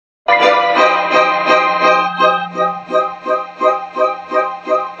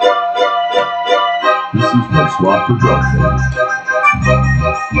Swap Productions.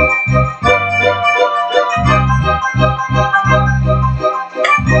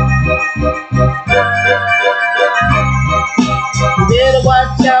 You better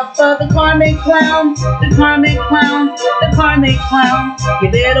watch out for the karmic clown, the karmic clown, the karmic clown. You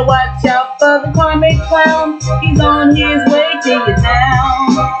better watch out for the karmic clown. He's on his way to your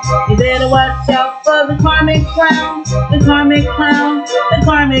town. You better watch out for the karmic clown, the karmic clown, the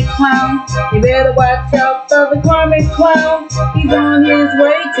karmic clown. You better watch out for the karmic clown. He's on his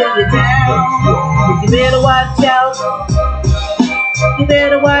way to your town. You better watch out. You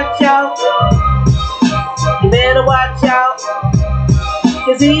better watch out. You better watch out.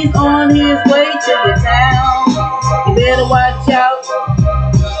 'Cause he's on his way to your town. You better watch out.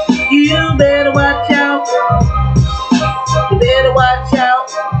 You better watch out. You better watch out.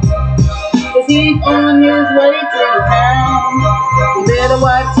 'Cause he's on his way to your town. You better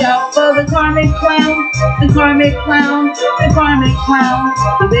watch out for the karmic clown, the karmic clown, the karmic clown.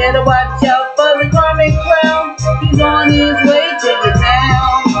 You better watch out for the karmic clown. He's on his way to your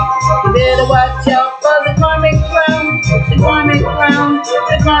town. You better watch out for the karmic clown, the karmic clown,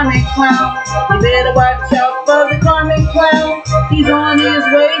 the karmic clown. You better watch out for the karmic clown. He's on his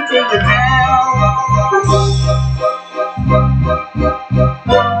way to your town.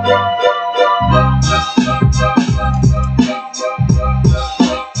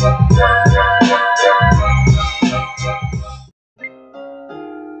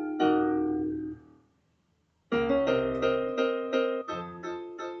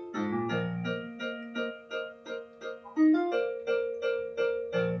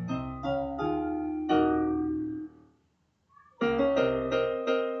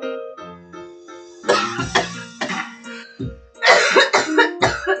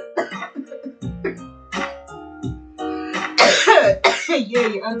 Yeah,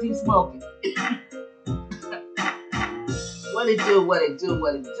 your auntie smoking. What it do, what it do,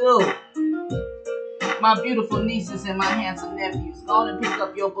 what it do? My beautiful nieces and my handsome nephews, go on and pick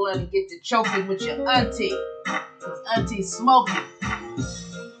up your blunt and get to choking with your auntie. Because auntie's smoking.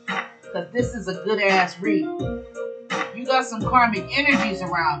 Because this is a good ass read. You got some karmic energies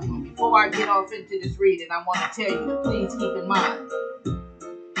around you. And before I get off into this reading, I want to tell you to please keep in mind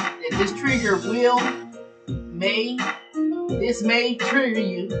that this trigger may trigger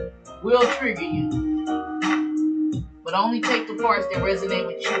you, will trigger you. But only take the parts that resonate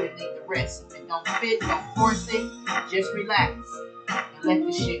with you and leave the rest. If it don't fit, don't force it. Just relax and let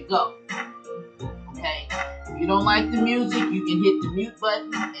the shit go. Okay? If you don't like the music, you can hit the mute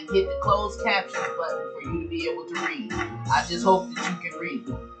button and hit the closed captions button for you to be able to read. I just hope that you can read.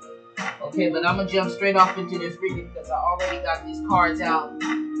 Okay, but I'm going to jump straight off into this reading because I already got these cards out.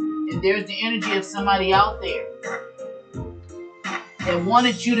 And there's the energy of somebody out there that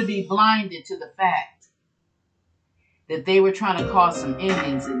wanted you to be blinded to the fact that they were trying to cause some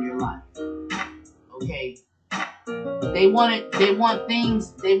endings in your life. Okay? They want a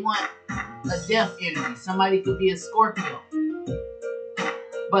death energy. Somebody could be a Scorpio.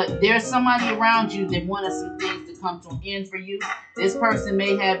 But there's somebody around you that wanted some things to come to an end for you. This person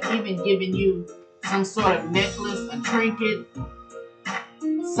may have even given you some sort of necklace, a trinket,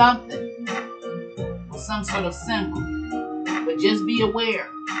 something, or some sort of symbol. But just be aware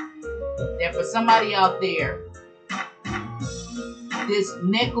that for somebody out there, this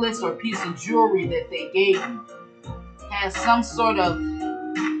necklace or piece of jewelry that they gave you has some sort of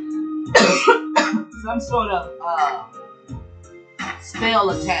spell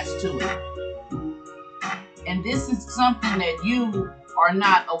attached to it. And this is something that you are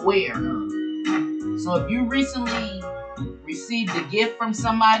not aware of. So if you recently received a gift from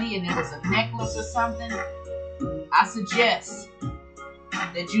somebody and it was a necklace or something, I suggest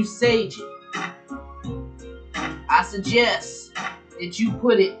that you sage it. I suggest that you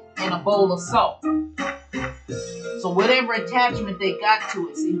put it in a bowl of salt. So whatever attachment they got to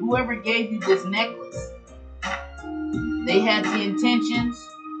it, see, whoever gave you this necklace, they had the intentions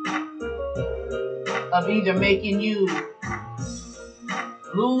of either making you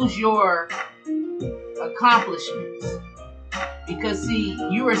lose your accomplishments. Because see,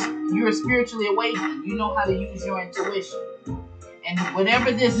 you're spiritually awakened. You know how to use your intuition. And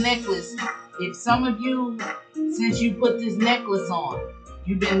whatever this necklace, if some of you, since you put this necklace on,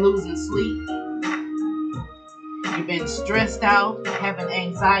 you've been losing sleep, you've been stressed out, having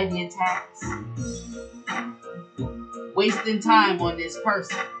anxiety attacks, wasting time on this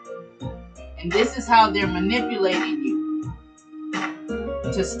person. And this is how they're manipulating you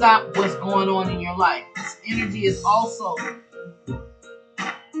to stop what's going on in your life. This energy is also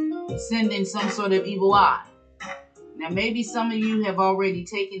sending some sort of evil eye. Now maybe some of you have already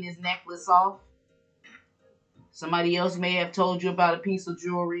taken this necklace off Somebody else may have told you about a piece of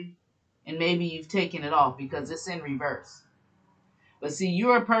jewelry, and maybe you've taken it off because it's in reverse. But see,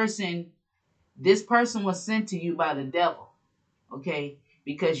 you're a person, this person was sent to you by the devil, okay?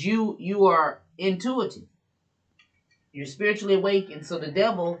 Because you are intuitive. You're spiritually awakened, so the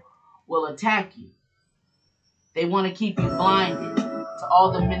devil will attack you. They want to keep you blinded to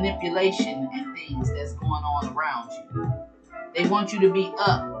all the manipulation and things that's going on around you. They want you to be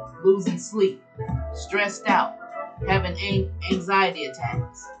up, losing sleep, stressed out, having anxiety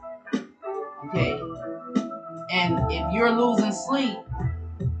attacks. Okay? And if you're losing sleep,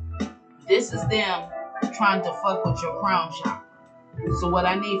 this is them trying to fuck with your crown chakra. So what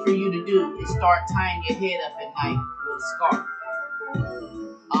I need for you to do is start tying your head up at night with a scarf.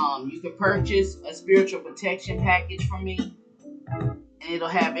 You can purchase a spiritual protection package from me, and it'll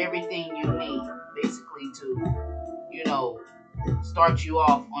have everything you need, basically, to, start you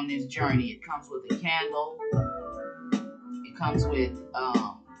off on this journey. It comes with a candle. It comes with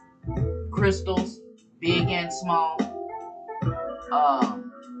crystals, big and small,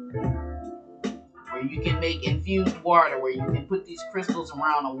 where you can make infused water, where you can put these crystals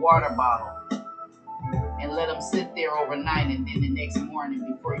around a water bottle and let them sit there overnight, and then the next morning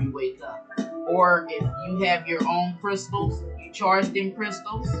before you wake up. Or if you have your own crystals, you charge them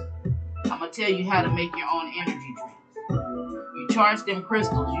crystals. I'm going to tell you how to make your own energy drinks. You charge them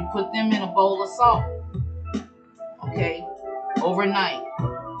crystals. You put them in a bowl of salt, okay, overnight.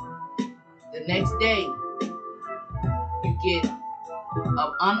 The next day, you get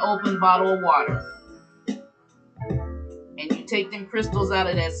an unopened bottle of water, and you take them crystals out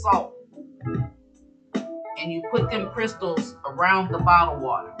of that salt, and you put them crystals around the bottled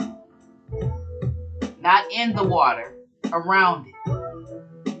water. Not in the water, around it.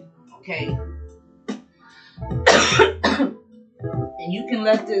 Okay? And you can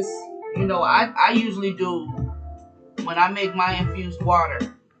let this, I usually do, when I make my infused water,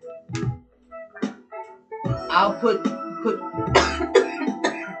 I'll put wait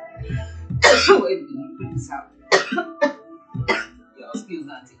a minute, put this out. Excuse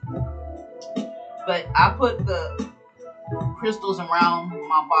me, Auntie. But I put the crystals around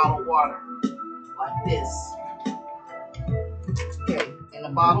my bottled water like this. Okay, and the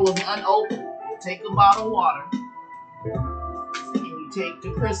bottle is unopened. You take a bottle of water and you take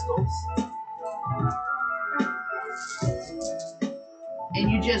the crystals and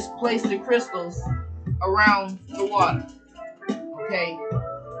you just place the crystals around the water. Okay,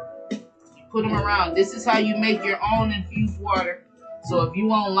 you put them around. This is how you make your own infused water. So if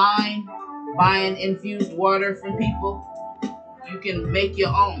you online buying infused water from people, you can make your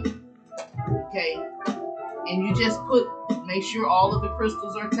own. Okay, and you just make sure all of the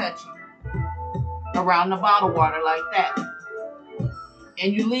crystals are touching around the bottled water like that,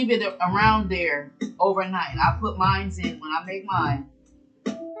 and you leave it around there overnight. I put mine in when I make mine.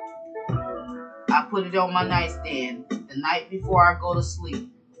 I put it on my nightstand the night before I go to sleep.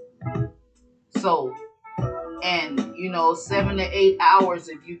 So, and 7 to 8 hours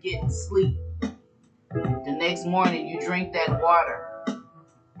if you're getting sleep. The next morning you drink that water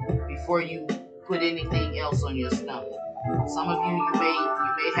before you put anything else on your stomach. Some of you may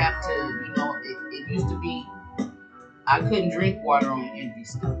have to, it used to be I couldn't drink water on an empty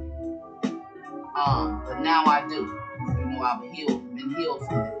stomach. But now I do. I've been healed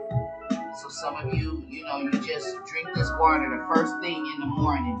from it. So some of you, you just drink this water the first thing in the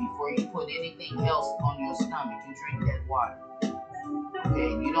morning before you put anything else on your stomach. You drink that water.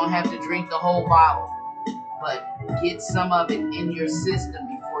 Okay, you don't have to drink the whole bottle, but get some of it in your system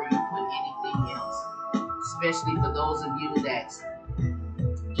before you put anything else. Especially for those of you that's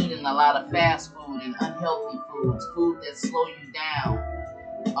eating a lot of fast food and unhealthy foods, food that slow you down,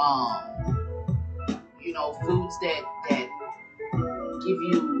 foods that give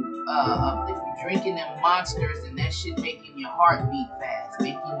you, if you're drinking them monsters and that shit making your heart beat fast,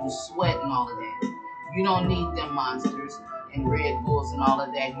 making you sweat and all of that. You don't need them monsters and Red Bulls and all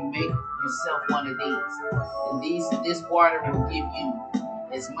of that. You make yourself one of these. And this water will give you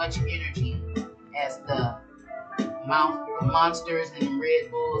as much energy as the monsters and the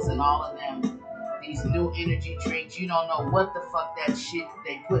Red Bulls and all of them. These new energy drinks, you don't know what the fuck that shit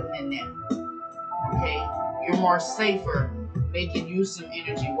they putting in them. Okay? You're more safer making you some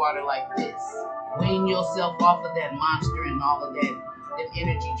energy water like this. Wean yourself off of that monster and all of that, them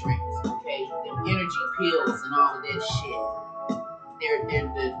energy drinks, okay? Them energy pills and all of that shit.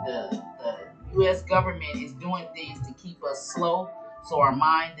 The U.S. government is doing things to keep us slow, so our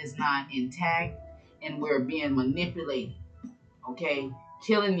mind is not intact, and we're being manipulated, okay?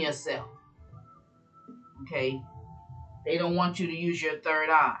 Killing yourself, okay? They don't want you to use your third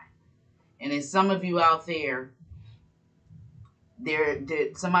eye. And then some of you out there,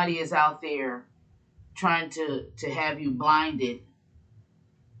 somebody is out there trying to have you blinded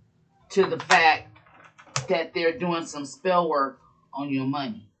to the fact that they're doing some spell work on your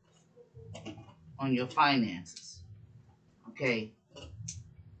money, on your finances. Okay.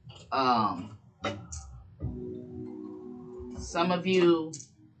 Some of you,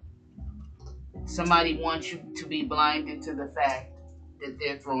 somebody wants you to be blinded to the fact that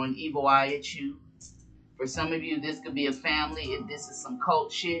they're throwing evil eye at you. For some of you, this could be a family, and this is some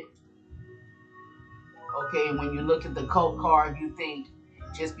cult shit. Okay, when you look at the cult card, you think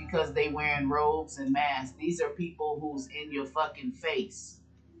just because they wearing robes and masks, these are people who's in your fucking face.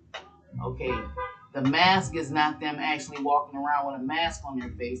 Okay, the mask is not them actually walking around with a mask on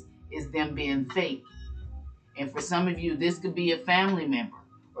their face. It's them being fake. And for some of you, this could be a family member,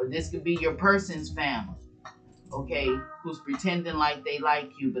 or this could be your person's family, okay, who's pretending like they like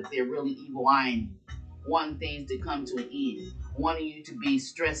you, but they're really evil eyeing you, wanting things to come to an end, wanting you to be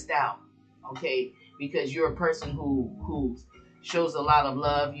stressed out, okay, because you're a person who shows a lot of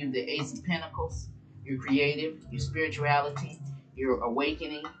love. You're the Ace of Pentacles. You're creative. Your spirituality. You're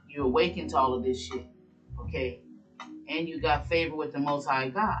awakening. You awaken to all of this shit, okay, and you got favor with the Most High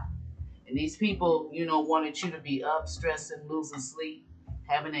God. And these people, wanted you to be up, stressing, losing sleep,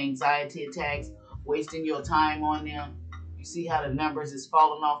 having anxiety attacks, wasting your time on them. You see how the numbers is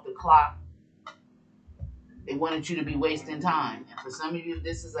falling off the clock. They wanted you to be wasting time. And for some of you,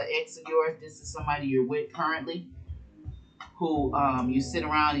 this is an ex of yours. This is somebody you're with currently, who you sit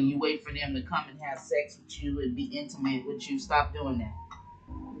around and you wait for them to come and have sex with you and be intimate with you. Stop doing that.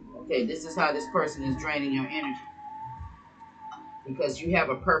 Okay, this is how this person is draining your energy. Because you have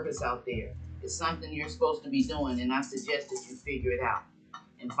a purpose out there. It's something you're supposed to be doing, and I suggest that you figure it out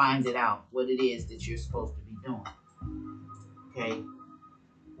and find it out, what it is that you're supposed to be doing. Okay?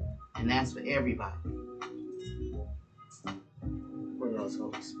 And that's for everybody. What else,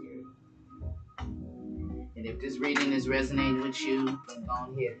 Holy Spirit? And if this reading is resonating with you, then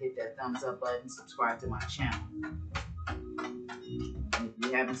go ahead, hit that thumbs up button, subscribe to my channel. And if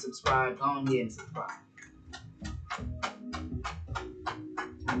you haven't subscribed, go ahead and subscribe.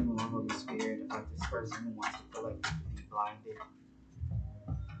 Tell me more, Holy Spirit, about this person who wants to collectively be blinded.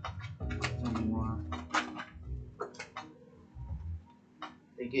 Tell me more.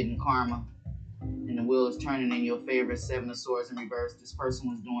 They're getting karma, and the wheel is turning in your favor. Seven of Swords in reverse. This person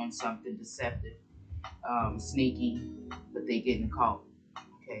was doing something deceptive, sneaky, but they getting caught.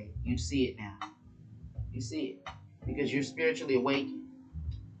 Okay, you see it now. You see it because you're spiritually awakened,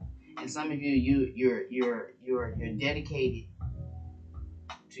 and some of you're dedicated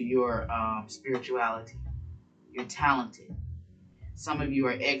to your spirituality. You're talented. Some of you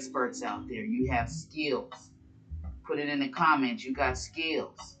are experts out there. You have skills. Put it in the comments. You got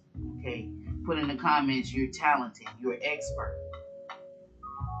skills. Okay. Put in the comments. You're talented. You're expert.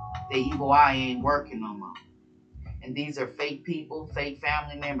 The evil eye ain't working no more. And these are fake people, fake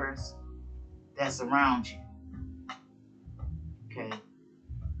family members that's around you. Okay.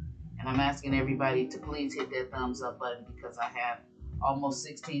 And I'm asking everybody to please hit that thumbs up button because I have almost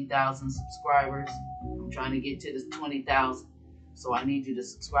 16,000 subscribers. I'm trying to get to this 20,000. So I need you to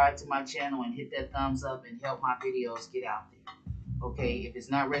subscribe to my channel and hit that thumbs up and help my videos get out there. Okay, if it's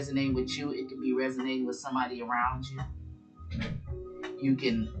not resonating with you, it can be resonating with somebody around you. You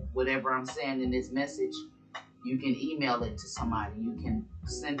can, whatever I'm saying in this message, you can email it to somebody. You can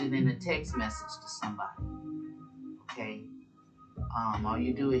send it in a text message to somebody. Okay, all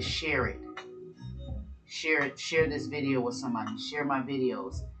you do is share it. Share this video with somebody. Share my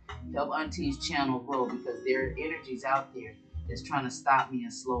videos. Help Auntie's channel grow because there are energies out there that's trying to stop me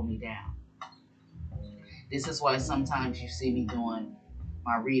and slow me down. This is why sometimes you see me doing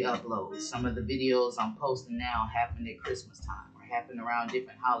my re-uploads. Some of the videos I'm posting now happen at Christmas time or happen around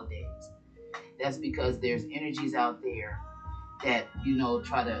different holidays. That's because there's energies out there that,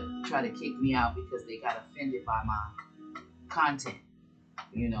 try to kick me out because they got offended by my content.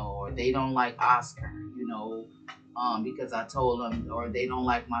 Or they don't like Oscar, because I told them, or they don't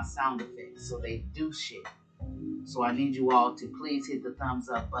like my sound effects, so they do shit. So I need you all to please hit the thumbs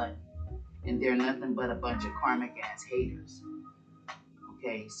up button. And they're nothing but a bunch of karmic ass haters.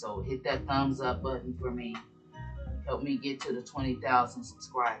 Okay, so hit that thumbs up button for me. Help me get to the 20,000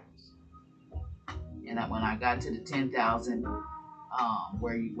 subscribers. And when I got to the 10,000,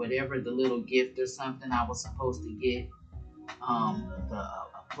 whatever the little gift or something I was supposed to get, a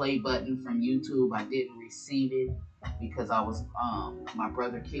play button from YouTube, I didn't receive it because I was my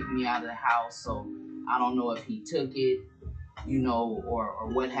brother kicked me out of the house, so I don't know if he took it, or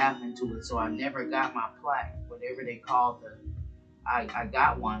what happened to it. So I never got my plaque, whatever they call I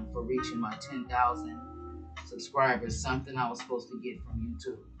got one for reaching my 10,000 subscribers, something I was supposed to get from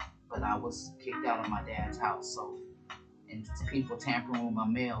YouTube, but I was kicked out of my dad's house. So, and people tampering with my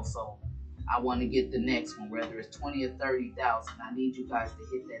mail. So, I want to get the next one, whether it's 20 or 30,000. I need you guys to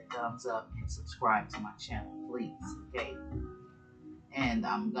hit that thumbs up and subscribe to my channel, please. Okay. And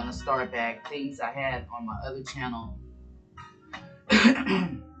I'm gonna start back things I had on my other channel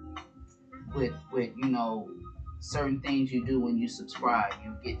with you know, certain things you do when you subscribe.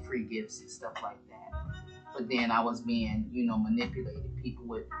 You get free gifts and stuff like that. But then I was being, you know, manipulated. People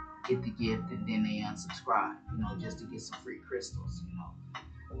would get the gift and then they unsubscribe, you know, just to get some free crystals, you know.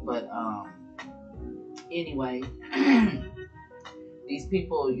 But anyway, these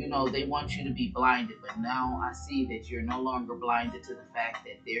people, you know, they want you to be blinded. But now I see that you're no longer blinded to the fact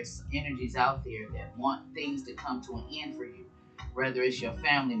that there's energies out there that want things to come to an end for you. Whether it's your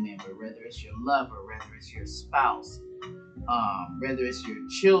family member, whether it's your lover, whether it's your spouse, whether it's your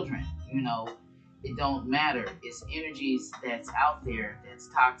children, you know, it don't matter. It's energies that's out there that's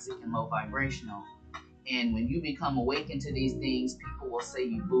toxic and low vibrational. And when you become awakened to these things, people will say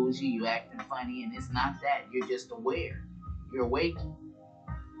you bougie, you acting funny, and it's not that. You're just aware. You're awakened.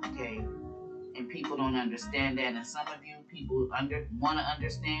 Okay? And people don't understand that. And some of you people want to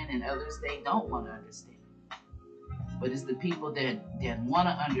understand, and others they don't want to understand. But it's the people that want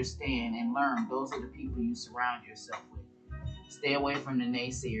to understand and learn. Those are the people you surround yourself with. Stay away from the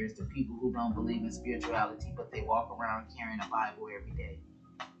naysayers, the people who don't believe in spirituality, but they walk around carrying a Bible every day.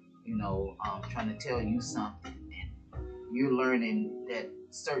 You know, trying to tell you something. And you're learning that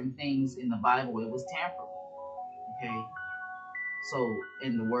certain things in the Bible, it was tampered with. Okay? So,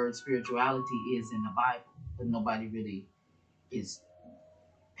 and the word spirituality is in the Bible, but nobody really is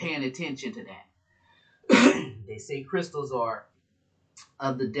paying attention to that. They say crystals are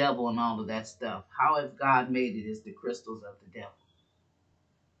of the devil and all of that stuff. How if God made it as the crystals of the devil?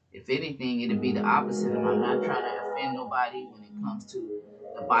 If anything, it'd be the opposite. And I'm not trying to offend nobody when it comes to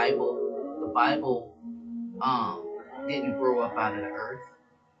the Bible. The Bible didn't grow up out of the earth.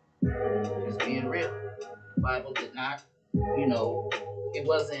 Just being real. The Bible did not, you know, it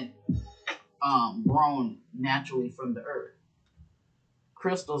wasn't grown naturally from the earth.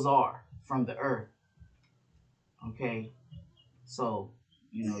 Crystals are from the earth. Okay? So,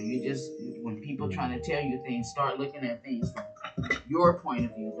 you know, you just, when people trying to tell you things, start looking at things from your point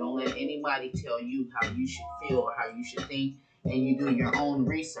of view. Don't let anybody tell you how you should feel or how you should think, and you do your own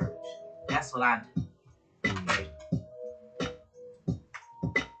research. That's what I do. Okay?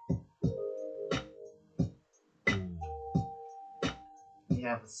 You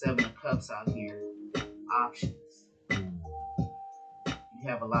have a 7 of Cups out here. Options. You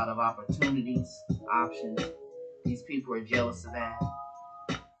have a lot of opportunities, options. These people are jealous of that.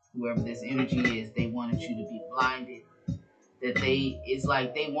 Whoever this energy is, they wanted you to be blinded. That it's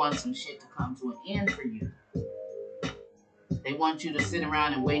like they want some shit to come to an end for you. They want you to sit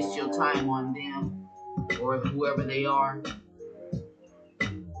around and waste your time on them or whoever they are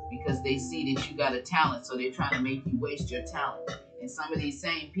because they see that you got a talent, so they're trying to make you waste your talent. And some of these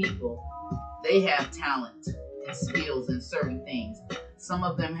same people, they have talent and skills in certain things. Some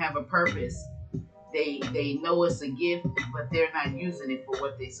of them have a purpose. They know it's a gift, but they're not using it for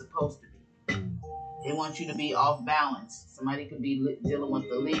what they're supposed to be. They want you to be off balance. Somebody could be dealing with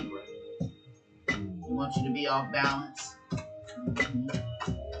the Libra. They want you to be off balance. Mm-hmm.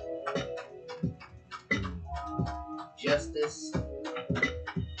 Justice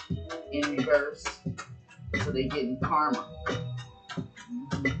in reverse. So they're getting karma.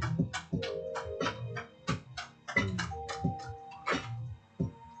 Mm-hmm.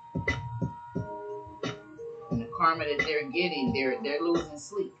 And the karma that they're getting, they're losing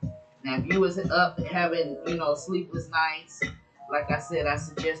sleep. Now, if you was up having, you know, sleepless nights, like I said, I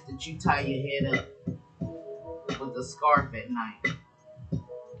suggest that you tie your head up with a scarf at night.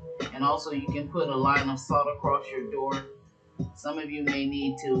 And also, you can put a line of salt across your door. Some of you may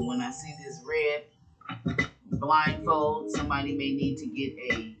need to, when I see this red blindfold, somebody may need to get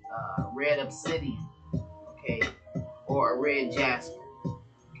a red obsidian, okay, or a red jasper,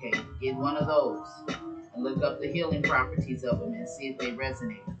 okay. Get one of those and look up the healing properties of them and see if they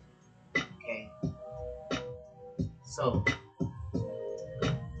resonate with you, okay. So,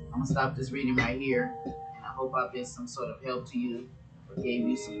 I'm going to stop this reading right here, and I hope I've been some sort of help to you, or gave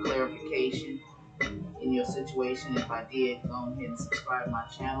you some clarification in your situation. If I did, go ahead and subscribe to my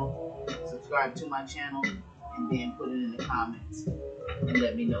channel, and then put it in the comments, and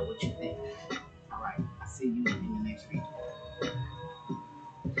let me know what you think. Alright, I'll see you in the next reading.